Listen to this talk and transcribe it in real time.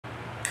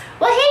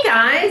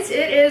Guys,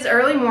 it is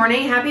early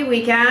morning. Happy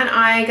weekend.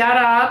 I got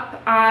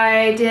up,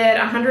 I did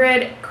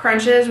 100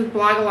 crunches with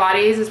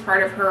Blogilates as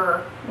part of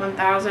her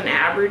 1000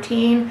 ab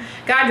routine.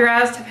 Got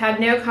dressed, have had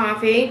no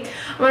coffee.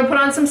 I'm gonna put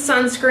on some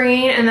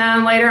sunscreen and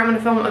then later I'm gonna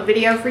film a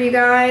video for you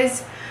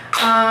guys.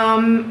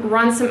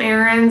 Run some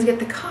errands, get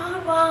the car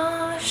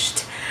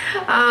washed.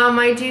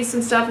 I do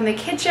some stuff in the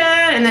kitchen,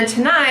 and then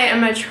tonight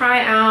I'm gonna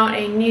try out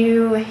a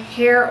new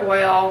hair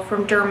oil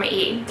from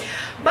DERMA-E.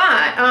 But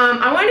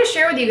I wanted to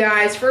share with you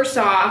guys, first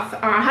off,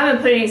 I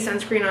haven't put any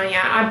sunscreen on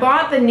yet. I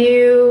bought the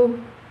new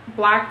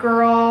Black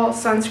Girl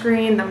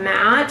sunscreen, the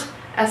matte,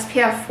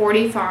 SPF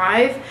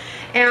 45,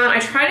 and I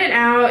tried it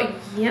out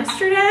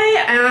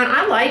yesterday, and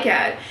I like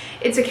it.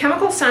 It's a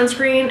chemical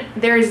sunscreen,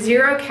 there's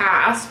zero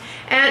cast,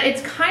 and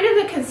it's kind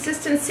of the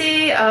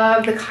consistency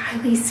of the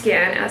Kylie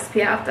Skin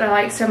SPF that I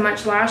liked so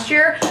much last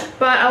year,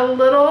 but a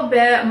little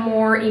bit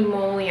more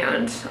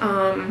emollient.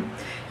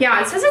 Yeah,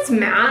 it says it's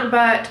matte,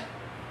 but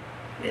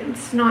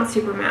it's not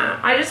super matte.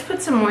 I just put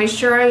some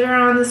moisturizer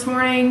on this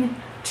morning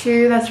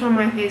too. That's why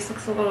my face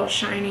looks a little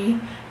shiny.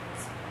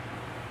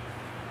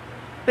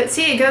 But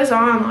see, it goes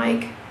on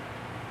like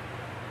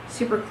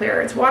super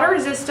clear. It's water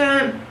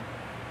resistant.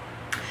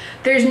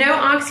 There's no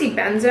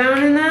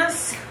oxybenzone in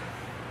this.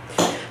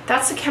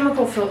 That's a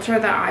chemical filter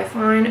that I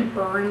find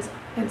burns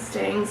and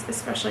stings,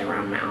 especially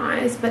around my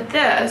eyes. But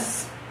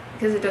this,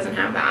 because it doesn't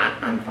have that,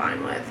 I'm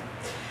fine with.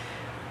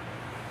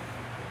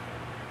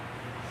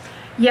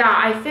 Yeah,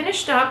 I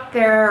finished up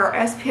their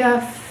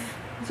SPF,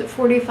 is it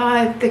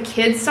 45, the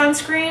kids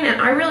sunscreen, and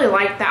I really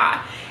like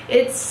that.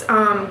 It's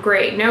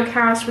great, no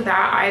cast with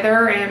that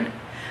either, and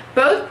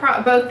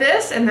both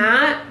this and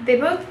that, they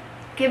both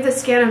give the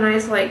skin a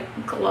nice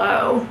like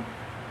glow.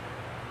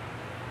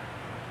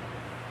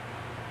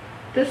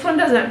 This one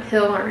doesn't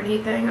pill or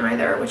anything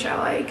either, which I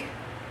like.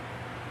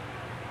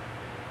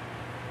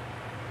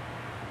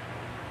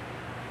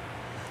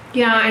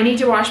 Yeah, I need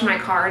to wash my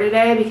car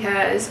today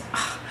because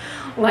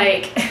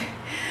like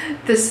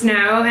the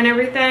snow and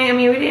everything. I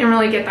mean, we didn't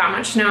really get that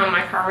much snow and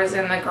my car was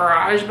in the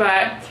garage,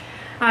 but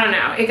I don't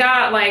know, it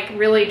got like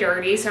really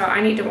dirty, so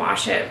I need to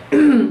wash it.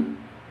 And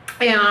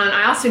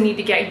I also need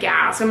to get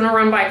gas. I'm gonna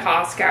run by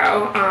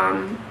Costco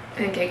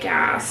and get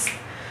gas,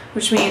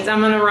 which means I'm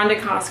gonna run to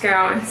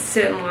Costco and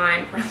sit in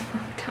line for a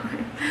long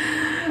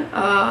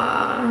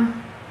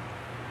time.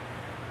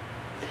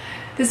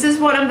 This is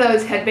one of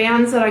those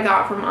headbands that I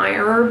got from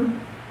iHerb.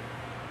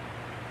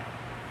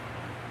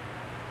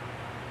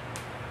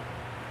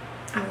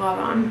 I love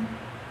them.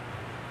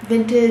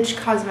 Vintage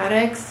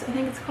Cosmetics, I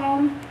think it's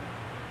called.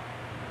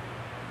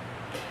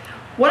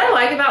 What I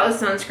like about the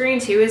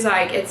sunscreen too is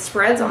like it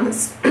spreads on the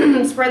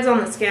spreads on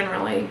the skin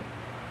really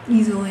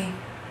easily.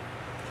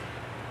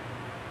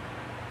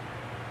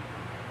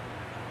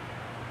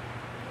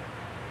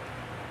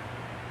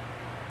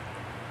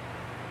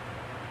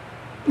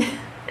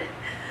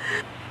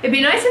 It'd be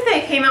nice if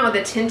they came out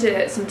with some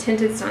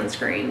tinted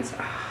sunscreens.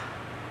 Oh,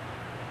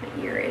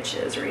 my ear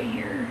itches right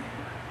here.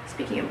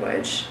 Speaking of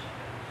which,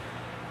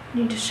 I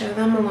need to show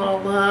them a little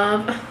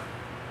love.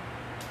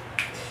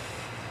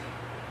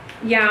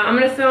 Yeah, I'm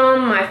gonna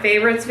film my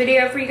favorites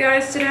video for you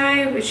guys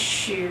today,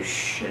 which you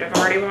should have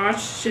already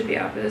watched, should be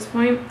up at this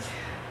point.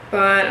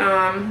 But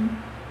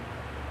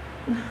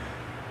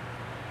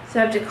so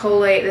I have to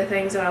collate the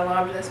things that I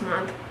loved this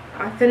month.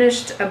 I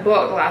finished a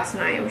book last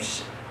night,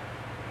 which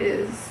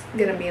is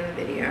gonna be in the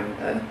video.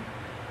 The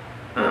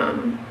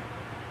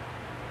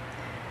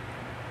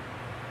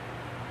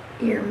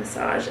ear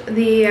massage.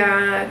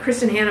 The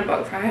Kristen Hanna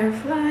book,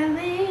 Firefly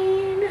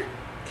Lane.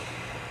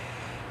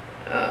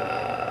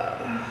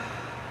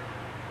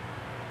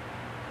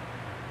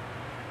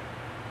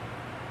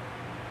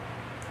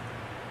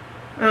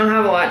 I don't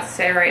have a lot to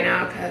say right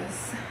now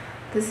because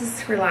this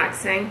is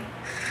relaxing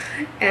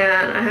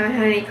and I haven't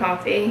had any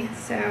coffee,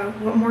 so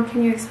what more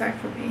can you expect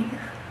from me?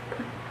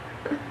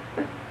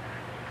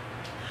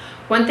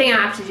 One thing I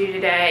have to do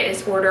today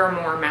is order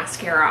more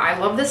mascara. I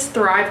love this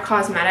Thrive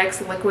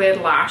Cosmetics Liquid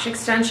Lash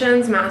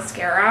Extensions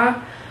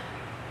mascara.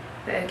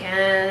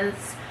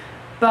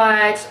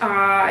 But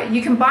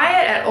you can buy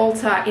it at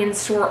Ulta in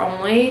store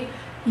only.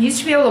 You used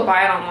to be able to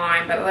buy it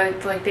online, but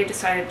like they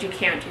decided you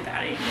can't do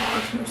that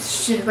anymore.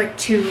 It's just like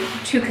too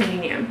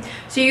convenient.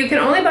 So you can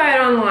only buy it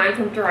online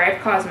from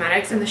Thrive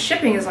Cosmetics, and the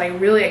shipping is like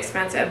really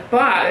expensive.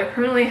 But they're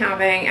currently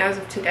having, as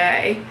of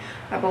today,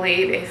 I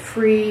believe, a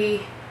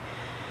free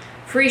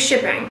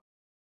shipping.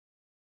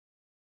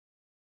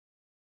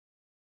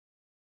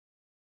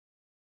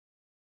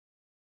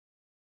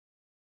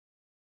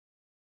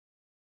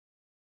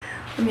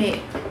 Let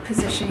me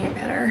position you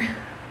better.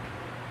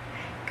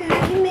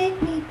 God, you make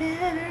me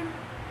better.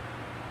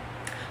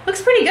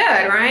 Looks pretty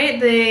good, right?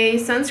 The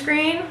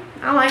sunscreen,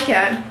 I like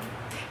it.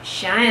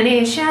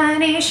 Shiny,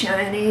 shiny,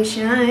 shiny,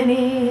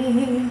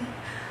 shiny.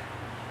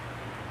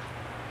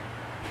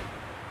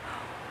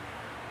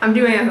 I'm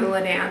doing a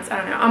hula dance. I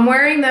don't know. I'm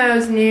wearing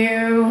those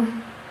new,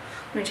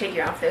 let me take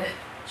you off the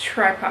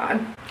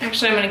tripod.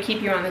 Actually, I'm gonna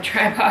keep you on the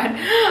tripod.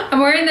 I'm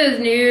wearing those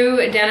new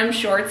denim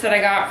shorts that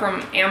I got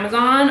from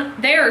Amazon.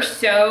 They are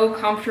so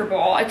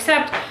comfortable,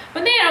 except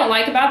one thing I don't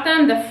like about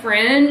them, the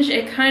fringe,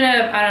 it kind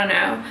of, I don't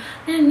know.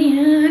 You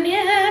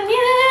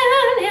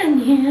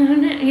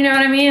know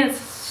what I mean? It's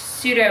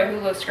pseudo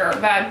hula skirt,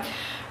 but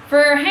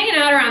for hanging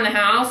out around the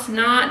house,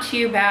 not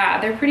too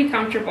bad. They're pretty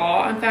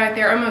comfortable. In fact,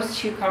 they're almost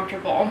too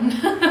comfortable.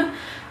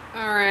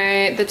 All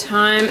right, the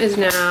time is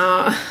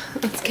now.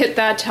 Let's get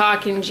that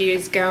talking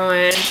juice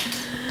going.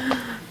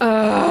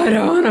 Oh, I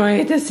don't want to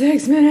wait the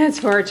 6 minutes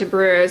for it to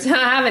bruise. I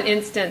have an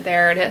instant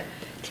there to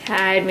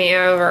tide me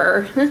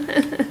over.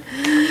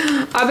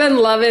 I've been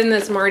loving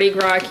this Mardi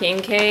Gras king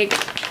cake.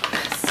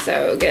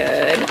 So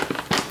good.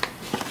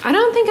 I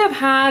don't think I've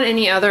had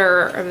any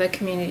other of the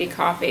community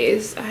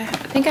coffees. I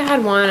think I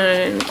had one and I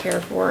didn't care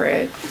for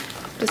it.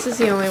 This is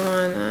the only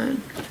one that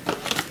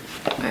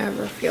I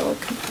ever feel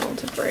compelled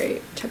to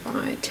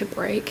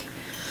break.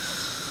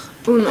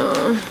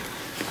 Uno,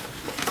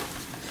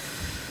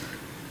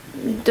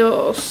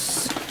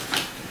 dos,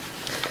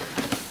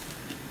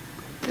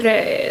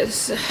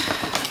 tres,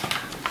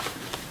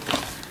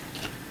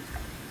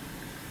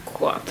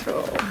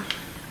 cuatro.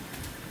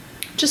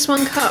 Just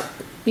 1 cup,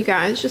 you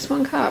guys, just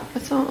 1 cup.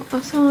 That's all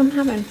I'm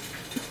having.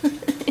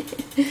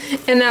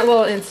 And that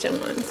little instant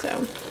one,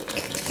 so.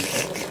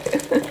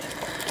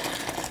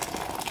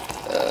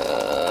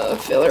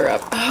 Fill her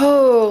up.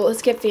 Oh,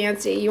 let's get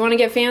fancy. You want to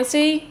get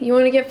fancy? You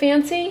want to get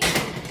fancy?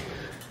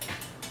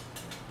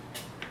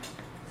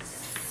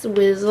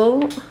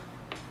 Swizzle.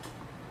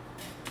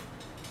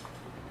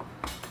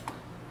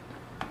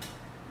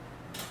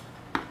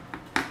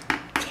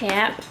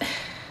 Tap.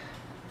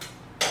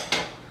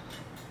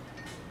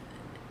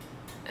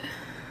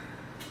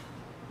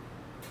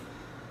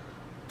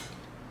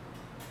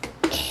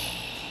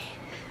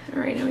 All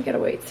right, now we gotta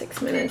wait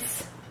 6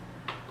 minutes.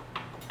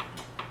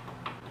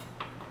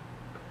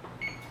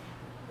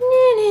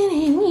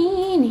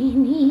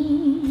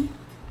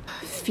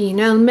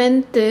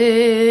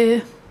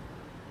 Finalmente.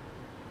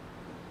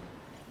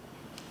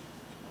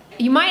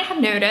 You might have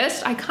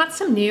noticed I got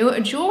some new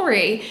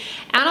jewelry.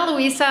 Ana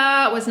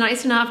Luisa was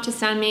nice enough to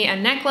send me a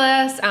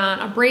necklace and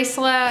a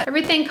bracelet.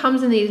 Everything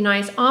comes in these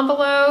nice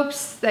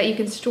envelopes that you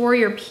can store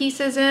your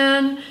pieces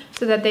in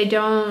so that they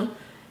don't,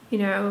 you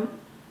know,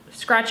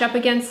 scratch up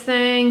against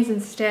things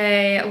and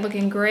stay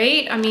looking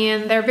great. I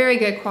mean, they're very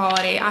good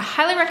quality. I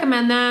highly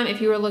recommend them if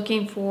you are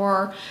looking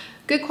for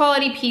good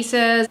quality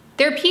pieces.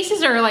 Their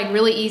pieces are like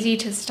really easy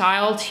to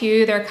style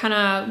too.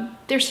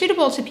 They're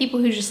suitable to people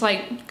who just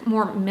like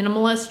more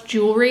minimalist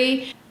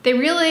jewelry. They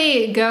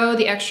really go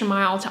the extra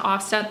mile to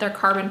offset their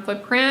carbon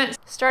footprint,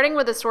 starting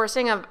with the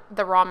sourcing of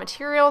the raw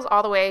materials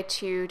all the way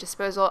to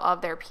disposal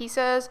of their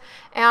pieces.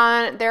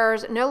 And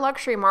there's no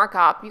luxury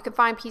markup. You can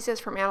find pieces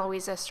from Ana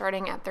Luisa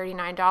starting at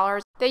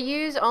 $39. They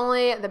use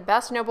only the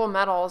best noble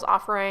metals,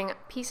 offering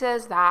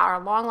pieces that are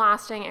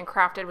long-lasting and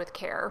crafted with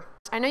care.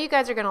 I know you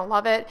guys are gonna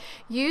love it.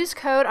 Use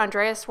code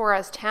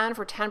AndreaSuarez10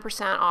 for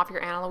 10% off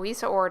your Ana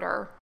Luisa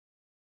order.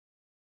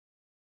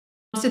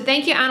 So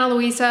thank you, Ana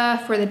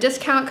Luisa, for the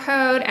discount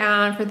code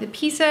and for the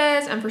pieces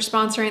and for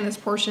sponsoring this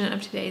portion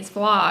of today's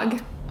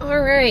vlog. All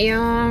right,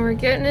 y'all, we're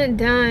getting it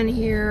done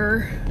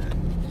here.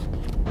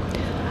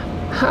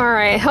 All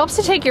right, it helps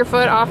to take your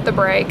foot off the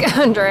brake,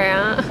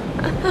 Andrea.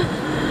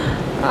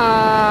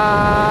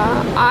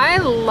 I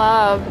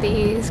love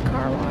these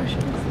car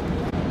washes.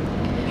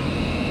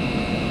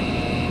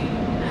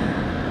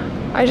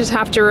 I just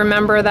have to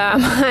remember that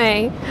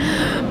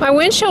my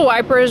windshield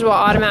wipers will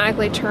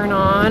automatically turn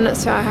on,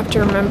 so I have to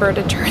remember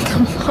to turn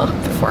them off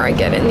before I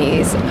get in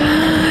these.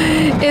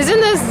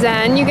 Isn't this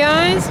zen, you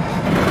guys?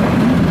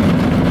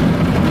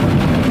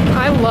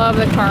 I love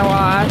the car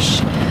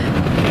wash.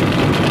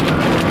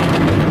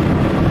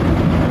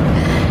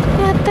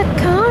 At the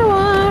car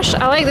wash.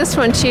 I like this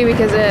one too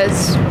because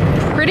it's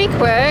pretty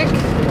quick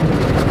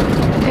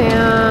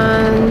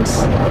and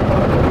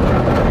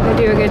they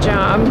do a good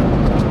job.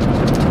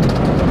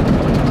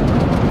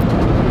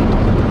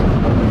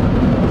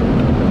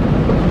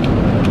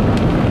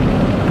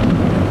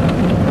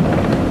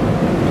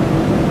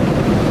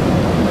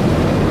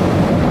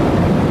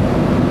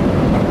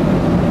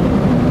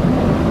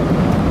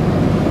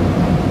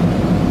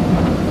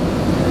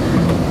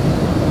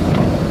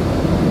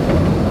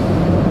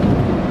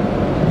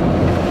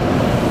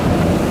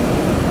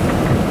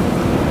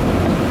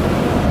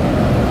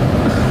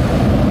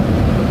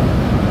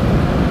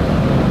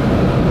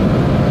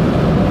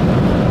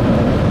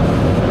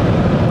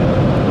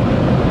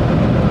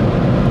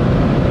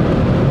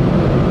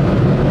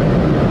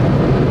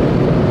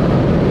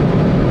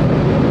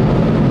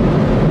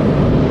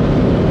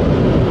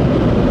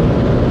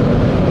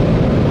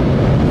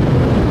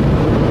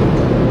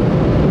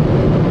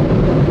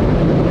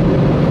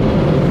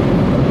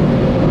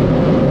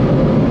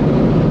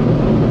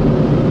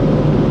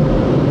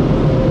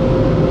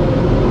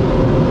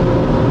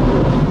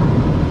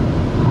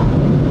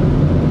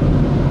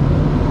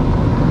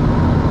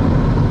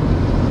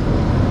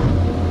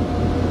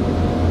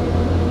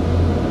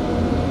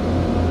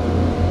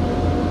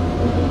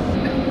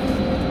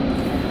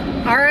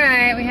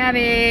 have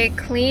a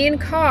clean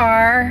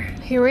car.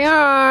 Here we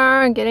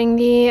are, getting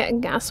the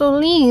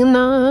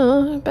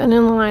gasolina. Been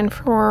in line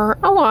for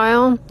a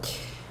while.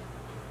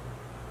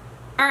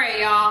 All right,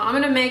 y'all, I'm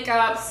gonna make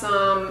up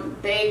some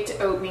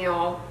baked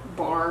oatmeal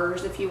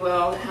bars, if you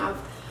will, to have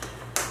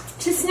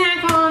to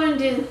snack on and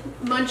to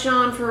munch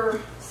on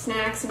for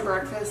snacks and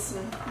breakfast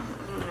and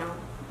I don't know,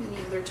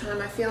 any other time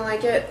I feel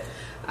like it.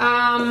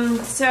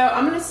 So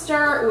I'm gonna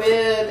start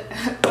with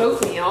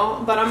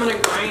oatmeal, but I'm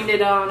gonna grind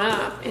it on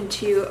up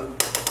into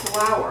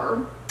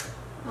flour.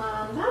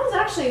 That is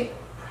actually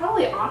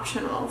probably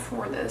optional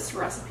for this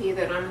recipe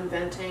that I'm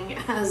inventing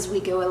as we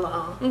go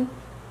along.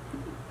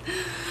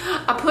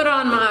 I put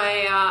on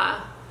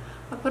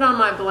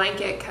my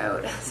blanket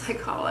coat, as I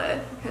call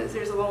it, because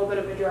there's a little bit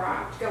of a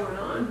draft going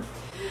on.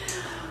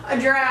 A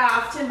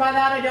draft, and by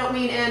that I don't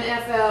mean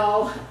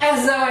NFL,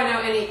 as though I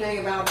know anything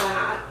about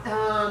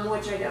that,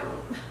 which I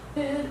don't.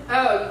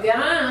 Oh, you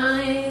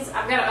guys,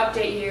 I've got to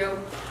update you.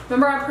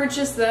 Remember I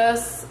purchased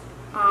this,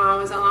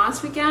 was it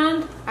last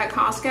weekend at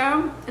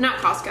Costco? Not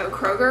Costco,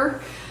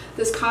 Kroger.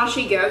 This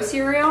Kashi Go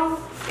cereal.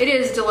 It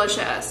is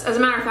delicious. As a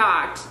matter of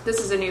fact, this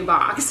is a new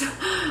box.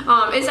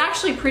 It's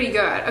actually pretty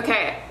good.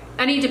 Okay,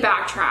 I need to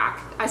backtrack.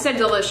 I said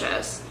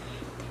delicious.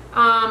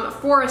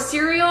 For a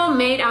cereal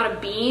made out of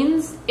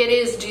beans, it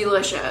is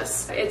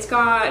delicious. It's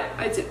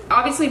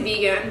obviously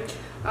vegan.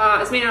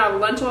 It's made out of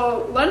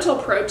lentil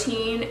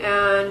protein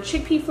and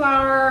chickpea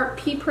flour,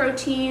 pea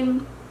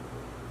protein,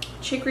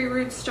 chicory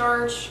root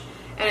starch,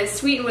 and it's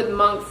sweetened with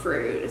monk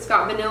fruit. It's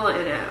got vanilla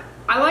in it.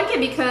 I like it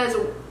because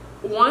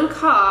 1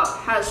 cup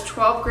has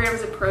 12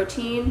 grams of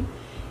protein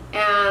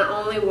and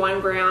only 1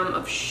 gram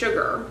of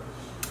sugar.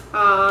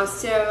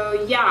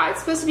 So yeah,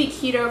 it's supposed to be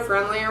keto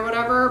friendly or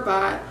whatever,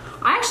 but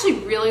I actually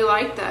really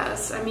like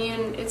this. I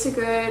mean, it's a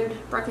good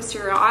breakfast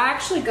cereal. I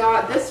actually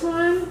got this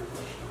one,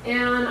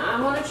 and I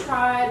want to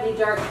try the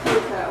dark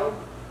cocoa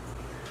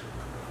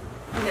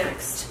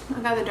next.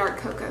 I got the dark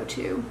cocoa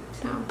too,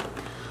 so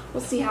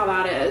we'll see how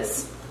that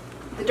is.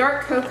 The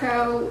dark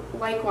cocoa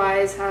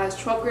likewise has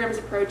 12 grams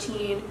of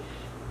protein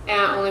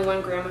and only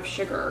 1 gram of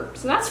sugar.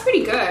 So that's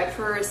pretty good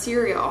for a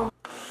cereal.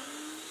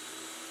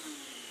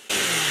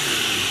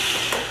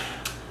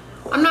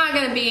 I'm not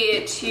gonna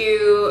be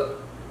too,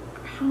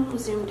 how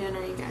zoomed in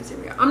are you guys? Here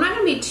we go. I'm not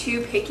gonna be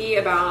too picky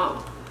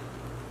about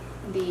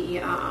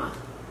the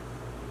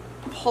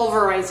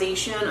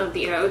pulverization of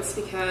the oats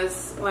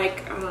because,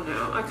 like, I don't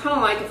know, I kind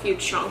of like a few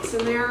chunks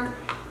in there.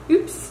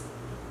 Oops.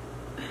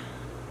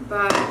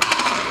 But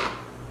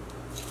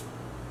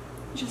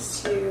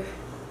just to,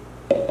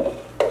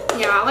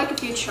 yeah, I like a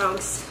few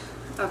chunks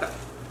of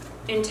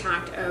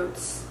intact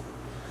oats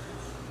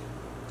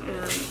and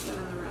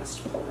then the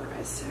rest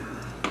pulverized.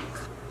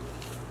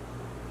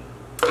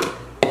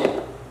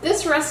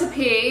 This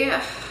recipe,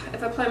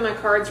 if I play my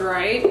cards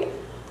right,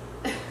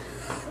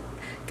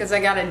 because I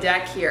got a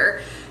deck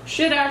here,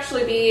 should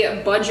actually be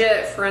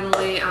budget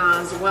friendly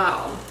as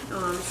well.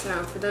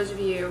 So for those of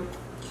you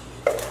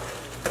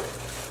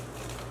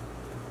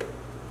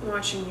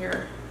watching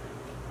your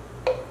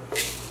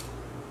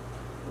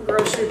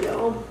grocery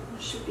bill,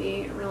 it should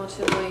be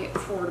relatively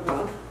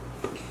affordable.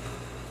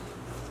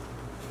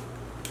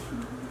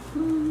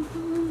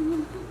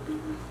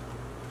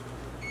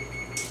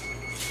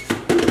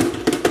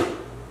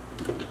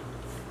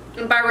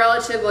 And by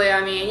relatively,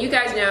 I mean, you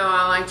guys know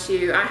I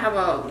have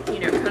a, you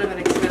know, kind of an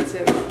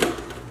expensive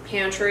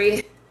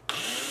pantry.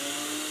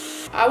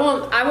 I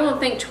won't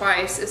think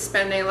twice of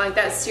spending, like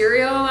that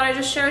cereal that I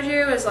just showed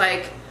you is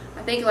like,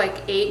 I think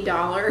like $8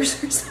 or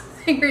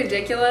something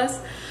ridiculous.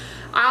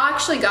 I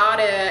actually got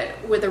it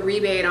with a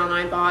rebate on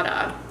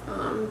Ibotta,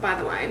 by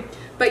the way.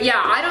 But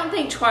yeah, I don't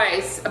think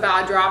twice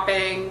about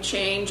dropping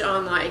change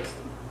on like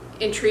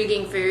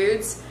intriguing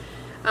foods.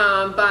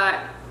 But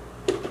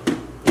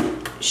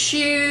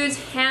shoes,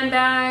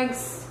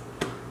 handbags,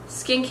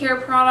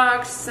 skincare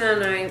products,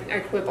 and I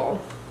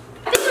quibble.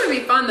 I think it would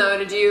be fun though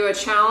to do a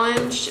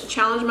challenge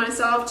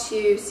myself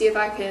to see if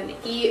I can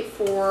eat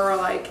for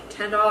like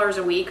 $10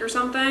 a week or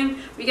something.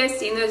 Have you guys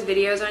seen those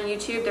videos on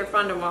YouTube? They're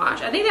fun to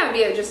watch. I think that would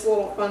be just a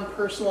little fun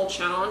personal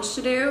challenge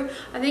to do.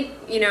 I think,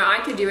 you know, I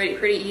could do it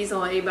pretty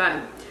easily,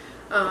 but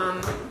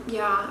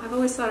yeah, I've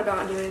always thought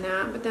about doing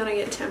that, but then I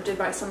get tempted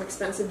by some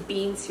expensive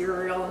bean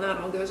cereal and that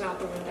all goes out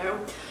the window.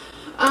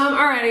 All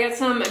right, I got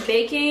some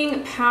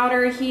baking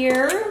powder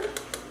here.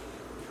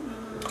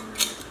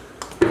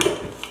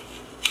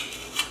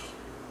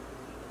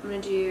 I'm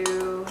gonna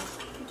do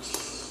a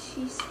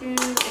teaspoon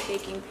of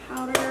baking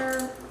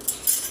powder,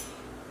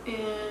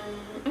 and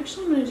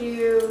actually I'm gonna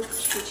do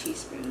 2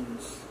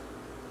 teaspoons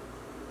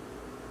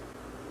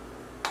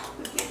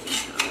of baking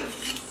powder. That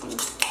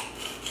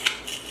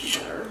seems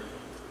better.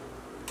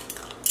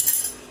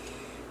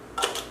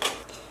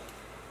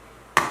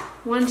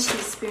 1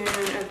 teaspoon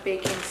of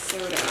baking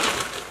soda.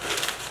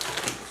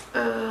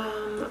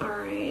 All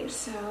right,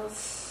 so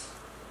let's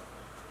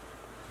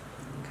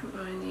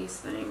combine these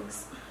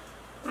things.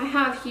 I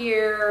have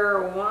here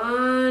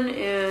 1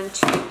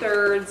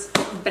 2/3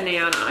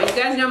 banana. You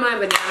guys know my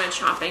banana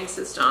chopping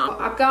system.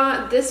 I've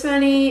got this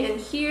many in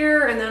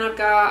here, and then I've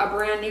got a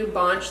brand new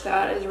bunch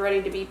that is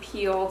ready to be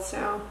peeled.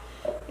 So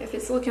if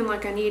it's looking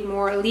like I need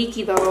more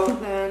leaky though,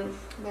 then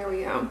there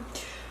we go.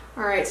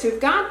 All right, so we've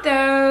got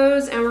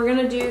those, and we're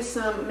gonna do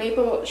some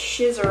maple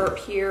shizzurp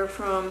here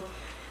from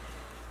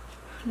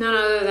none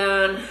other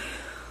than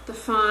the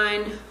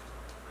fine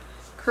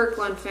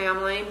Kirkland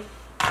family.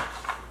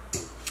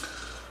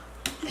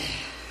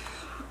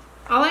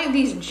 I like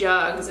these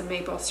jugs of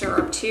maple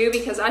syrup too,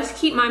 because I just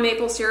keep my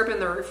maple syrup in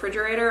the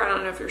refrigerator. I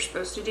don't know if you're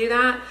supposed to do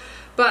that,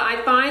 but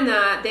I find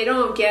that they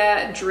don't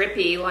get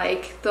drippy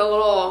like the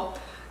little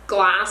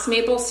glass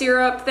maple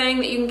syrup thing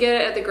that you can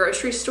get at the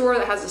grocery store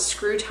that has a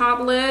screw top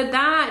lid.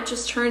 That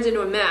just turns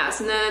into a mess,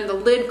 and then the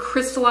lid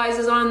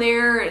crystallizes on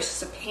there, and it's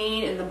just a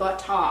pain in the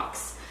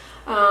buttocks.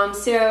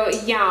 So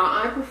yeah,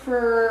 I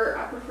prefer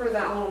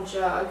that little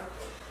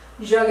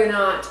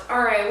juggernaut.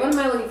 All right, what am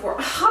I looking for?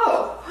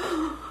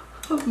 Oh,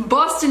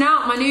 busting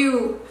out my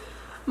new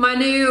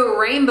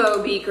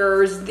rainbow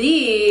beakers.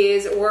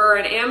 These were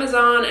an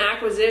Amazon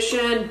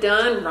acquisition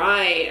done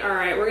right. All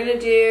right, I'm gonna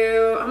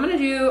do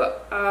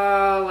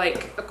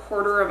like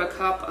 1/4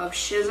 cup of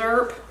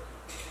shizzurp.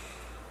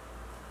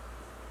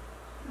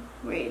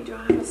 Wait, do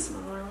I have a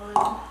smaller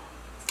one?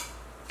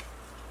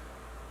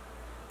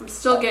 I'm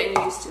still getting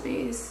used to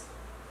these.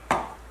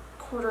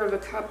 1/4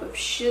 cup of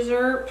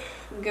shizzurp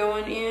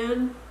going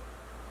in,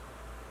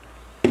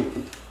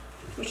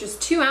 which is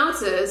 2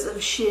 ounces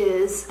of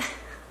shiz.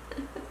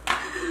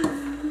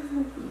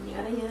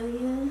 Yada, yada,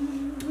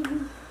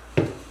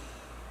 yada.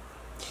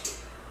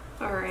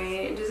 All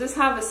right, does this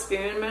have a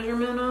spoon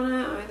measurement on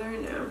it either?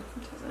 No,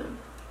 it doesn't.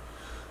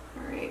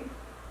 All right,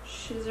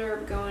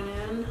 shizzurp going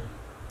in.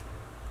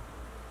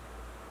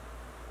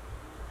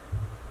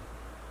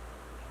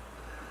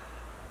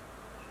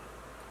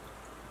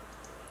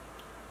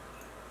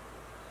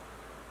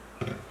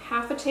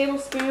 Half a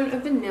tablespoon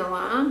of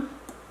vanilla.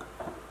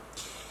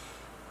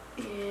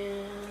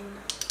 And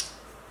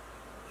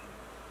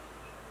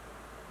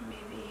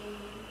maybe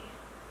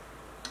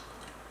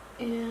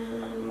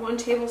 1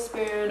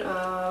 tablespoon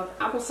of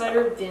apple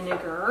cider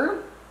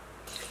vinegar.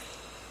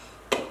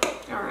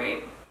 All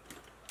right.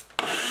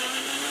 All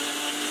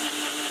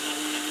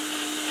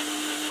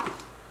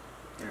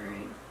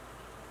right.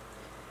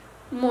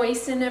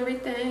 Moisten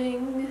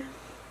everything.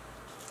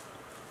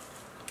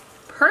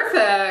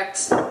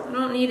 Perfect. I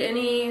don't need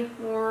any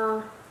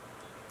more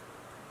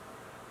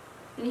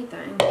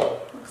anything.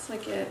 Looks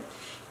like it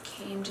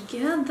came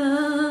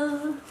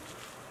together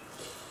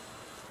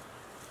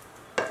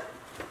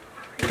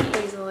pretty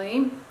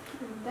easily.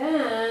 And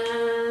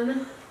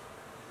then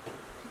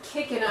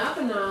kick it up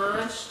a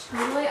notch,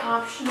 totally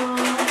optional.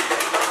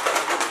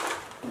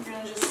 I'm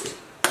gonna just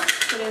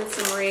put in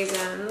some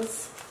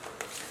raisins.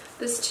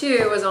 This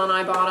too was on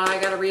Ibotta. I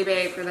got a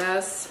rebate for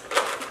this.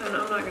 And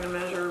I'm not gonna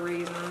measure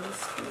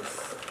raisins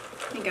because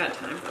I ain't got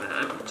time for that.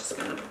 I'm just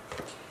gonna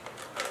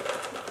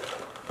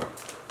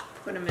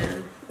put them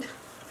in.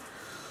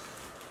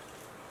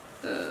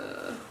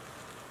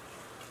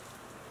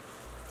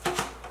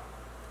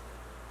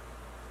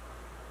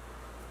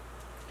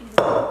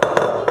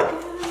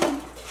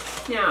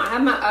 Now I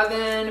have my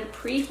oven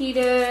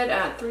preheated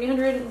at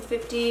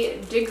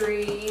 350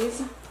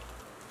 degrees.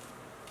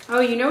 Oh,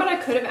 you know what I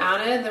could have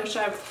added, which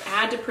I've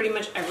added to pretty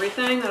much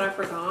everything that I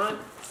forgot?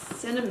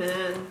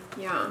 Cinnamon.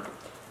 Yeah,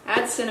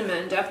 add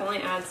cinnamon.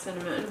 Definitely add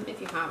cinnamon if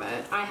you have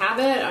it. I have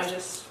it, I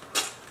just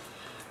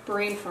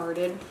brain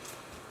farted.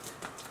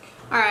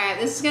 All right,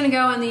 this is gonna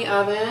go in the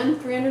oven,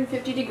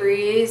 350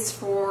 degrees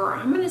for,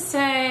 I'm gonna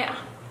say,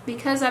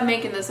 because I'm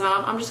making this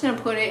up, I'm just gonna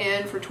put it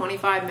in for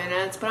 25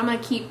 minutes, but I'm gonna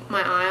keep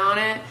my eye on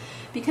it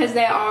because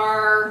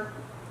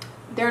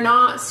they're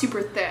not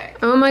super thick.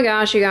 Oh my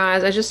gosh, you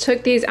guys, I just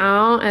took these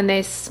out and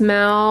they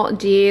smell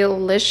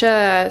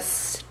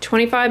delicious.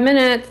 25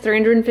 minutes,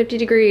 350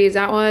 degrees,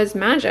 that was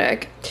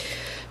magic.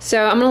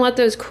 So I'm gonna let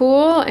those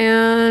cool,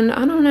 and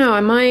I don't know,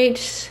 I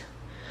might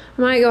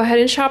go ahead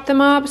and chop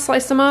them up,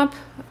 slice them up.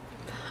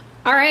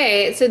 All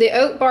right, so the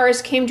oat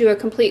bars came to a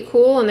complete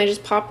cool and they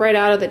just pop right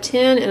out of the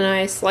tin, and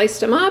I sliced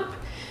them up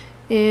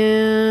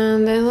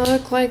and they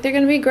look like they're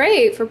gonna be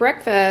great for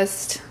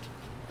breakfast.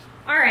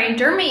 All right,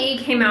 DERMA-E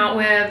came out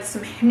with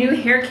some new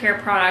hair care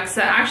products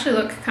that actually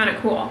look kind of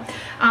cool.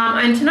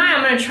 And tonight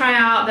I'm gonna try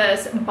out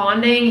this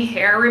bonding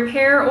hair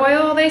repair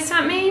oil they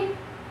sent me.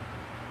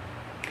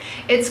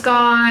 It's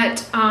got,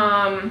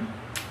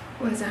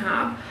 what does it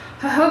have?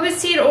 Jojoba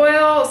seed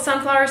oil,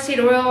 sunflower seed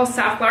oil,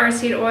 safflower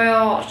seed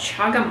oil,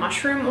 chaga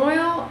mushroom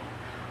oil,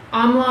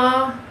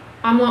 amla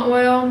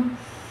oil.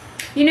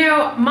 You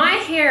know, my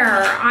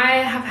hair,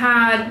 I have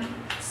had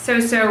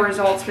so-so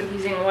results with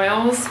using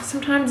oils.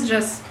 Sometimes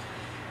just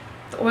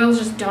the oils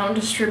just don't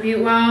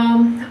distribute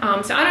well.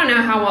 So I don't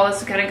know how well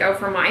this is gonna go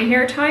for my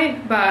hair type,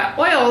 but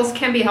oils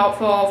can be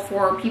helpful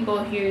for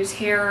people whose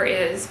hair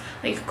is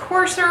like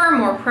coarser,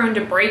 more prone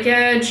to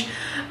breakage.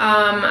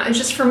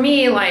 Just for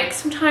me, like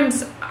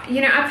sometimes,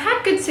 you know, I've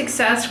had good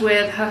success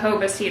with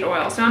jojoba seed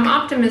oil, so I'm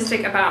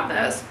optimistic about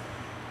this.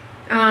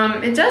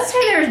 It does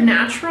say there's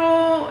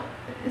natural,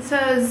 it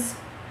says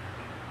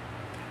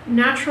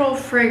natural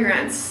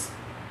fragrance.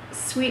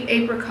 Sweet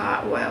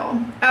apricot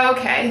oil. Oh,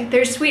 okay,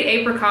 there's sweet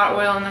apricot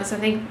oil in this. I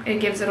think it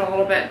gives it a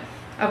little bit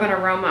of an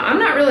aroma. I'm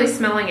not really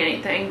smelling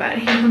anything, but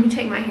here, let me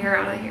take my hair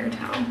out of the hair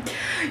towel.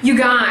 You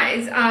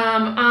guys,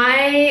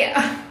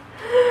 I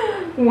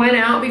went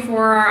out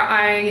before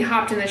I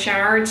hopped in the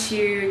shower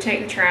to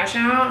take the trash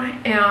out,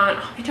 and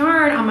I'll be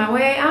darned, on my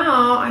way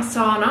out, I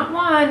saw not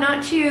one,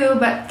 not two,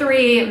 but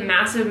 3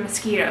 massive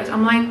mosquitoes.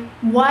 I'm like,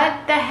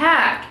 what the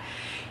heck?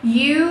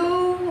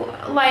 You,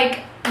 like,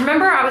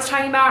 remember I was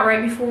talking about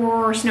right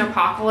before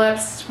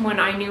snowpocalypse when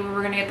I knew we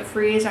were gonna get the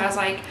freeze, I was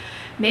like,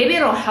 maybe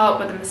it'll help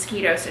with the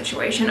mosquito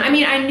situation. I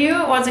mean, I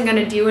knew it wasn't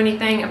gonna do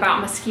anything about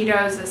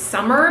mosquitoes this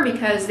summer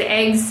because the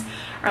eggs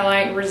are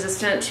like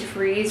resistant to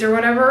freeze or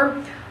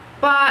whatever,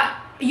 but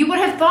you would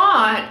have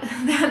thought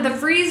that the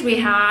freeze we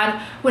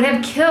had would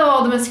have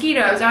killed the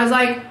mosquitoes. I was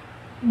like,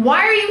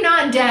 why are you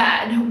not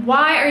dead?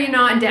 Why are you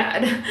not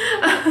dead?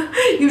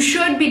 You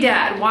should be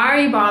dead. Why are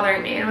you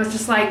bothering me? And I was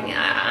just like,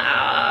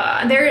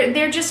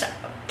 they're just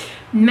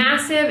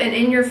massive and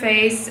in your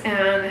face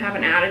and have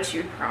an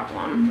attitude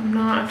problem. I'm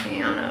not a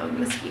fan of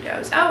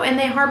mosquitoes. Oh, and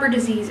they harbor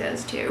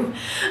diseases too.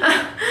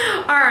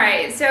 All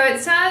right, so it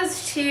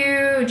says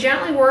to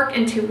gently work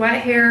into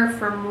wet hair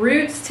from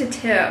roots to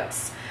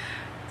tips.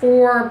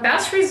 For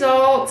best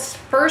results,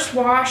 first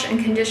wash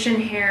and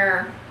condition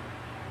hair,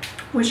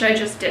 which I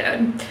just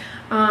did.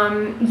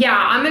 Yeah,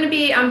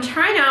 I'm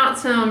trying out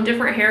some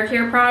different hair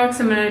care products.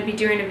 I'm gonna be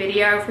doing a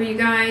video for you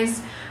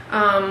guys.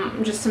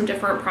 Just some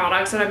different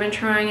products that I've been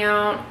trying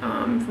out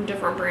from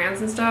different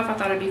brands and stuff. I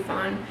thought it'd be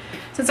fun.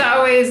 Since I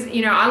always,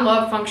 you know, I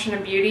love Function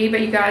of Beauty,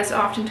 but you guys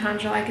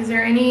oftentimes are like, is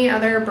there any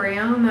other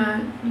brand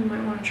that you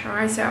might want to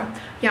try? So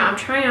yeah, I'm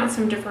trying out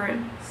some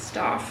different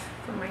stuff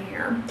for my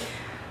hair.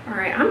 All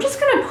right, I'm just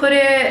gonna put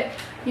it,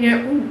 you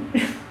know,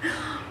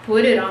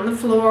 put it on the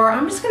floor.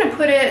 I'm just gonna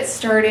put it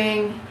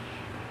starting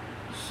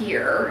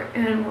here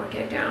and work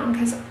it down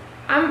because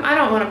I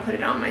don't want to put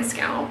it on my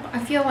scalp. I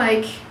feel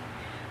like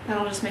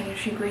that'll just make it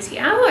too greasy.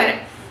 Oh,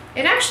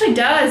 it actually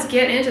does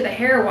get into the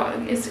hair wall.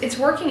 It's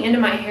working into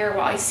my hair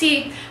wall. You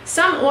see,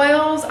 some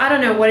oils, I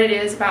don't know what it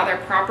is about their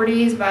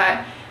properties,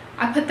 but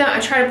I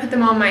try to put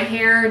them on my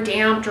hair,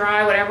 damp,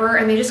 dry, whatever,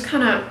 and they just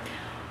kind of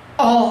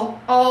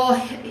all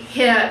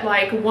hit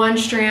like one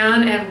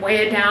strand and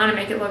weigh it down and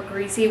make it look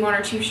greasy, 1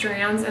 or 2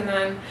 strands, and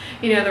then,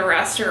 you know, the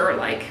rest are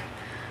like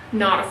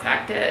not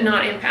affected,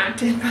 not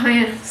impacted by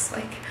it. It's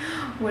like,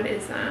 what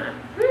is that?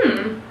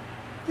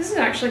 This is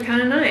actually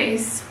kind of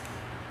nice.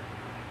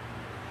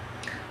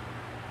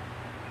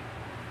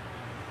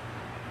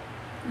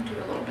 I'll do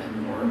a little bit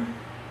more.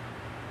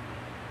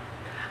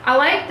 I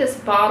like this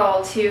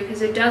bottle too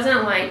because it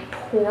doesn't like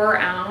pour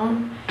out.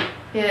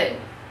 It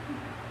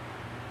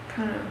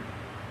kind of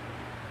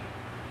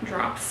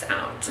drops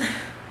out,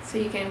 so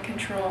you can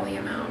control the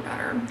amount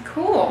better.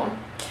 Cool.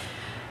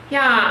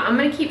 Yeah, I'm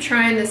gonna keep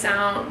trying this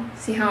out,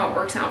 see how it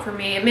works out for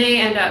me. It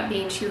may end up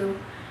being too,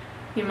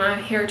 you know, my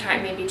hair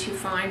type may be too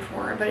fine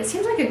for it, but it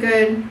seems like a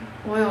good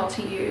oil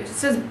to use. It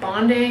says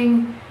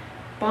bonding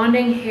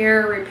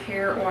hair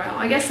repair oil.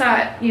 I guess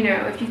that, you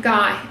know, if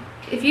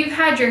you've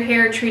had your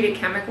hair treated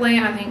chemically,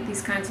 I think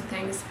these kinds of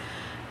things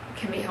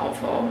can be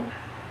helpful.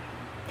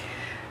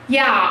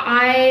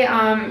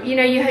 Yeah, you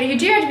know, you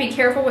do have to be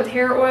careful with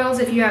hair oils.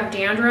 If you have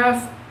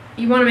dandruff,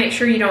 you want to make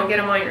sure you don't get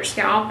them on your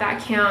scalp.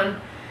 That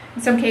can,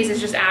 in some cases,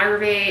 just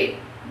aggravate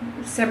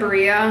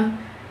seborrhea,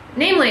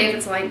 namely if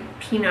it's like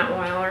peanut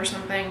oil or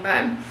something.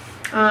 But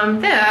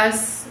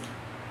this,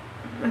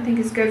 I think,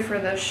 is good for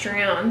the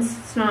strands.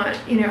 It's not,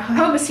 you know,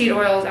 jojoba seed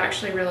oil is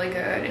actually really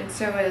good, and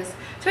so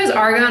is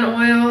argan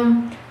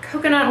oil.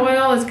 Coconut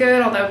oil is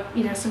good, although,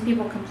 you know, some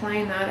people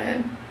complain that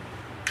it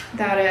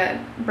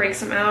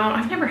breaks them out.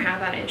 I've never had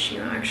that issue,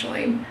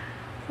 actually.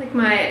 Like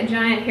my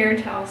giant hair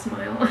towel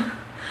smile.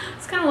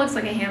 This kind of looks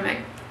like a hammock.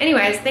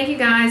 Anyways, thank you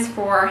guys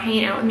for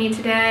hanging out with me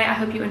today. I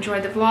hope you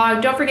enjoyed the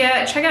vlog. Don't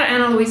forget, check out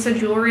Ana Luisa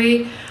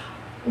Jewelry.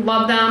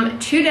 Love them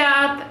to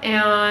death.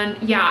 And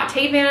yeah,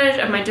 take advantage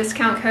of my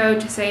discount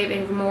code to save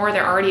even more.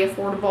 They're already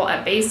affordable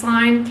at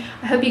Baseline.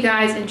 I hope you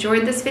guys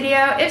enjoyed this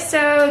video. If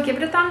so, give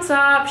it a thumbs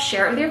up,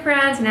 share it with your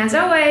friends, and as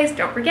always,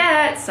 don't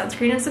forget,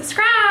 sunscreen and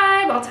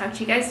subscribe. I'll talk to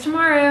you guys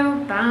tomorrow.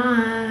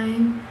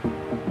 Bye.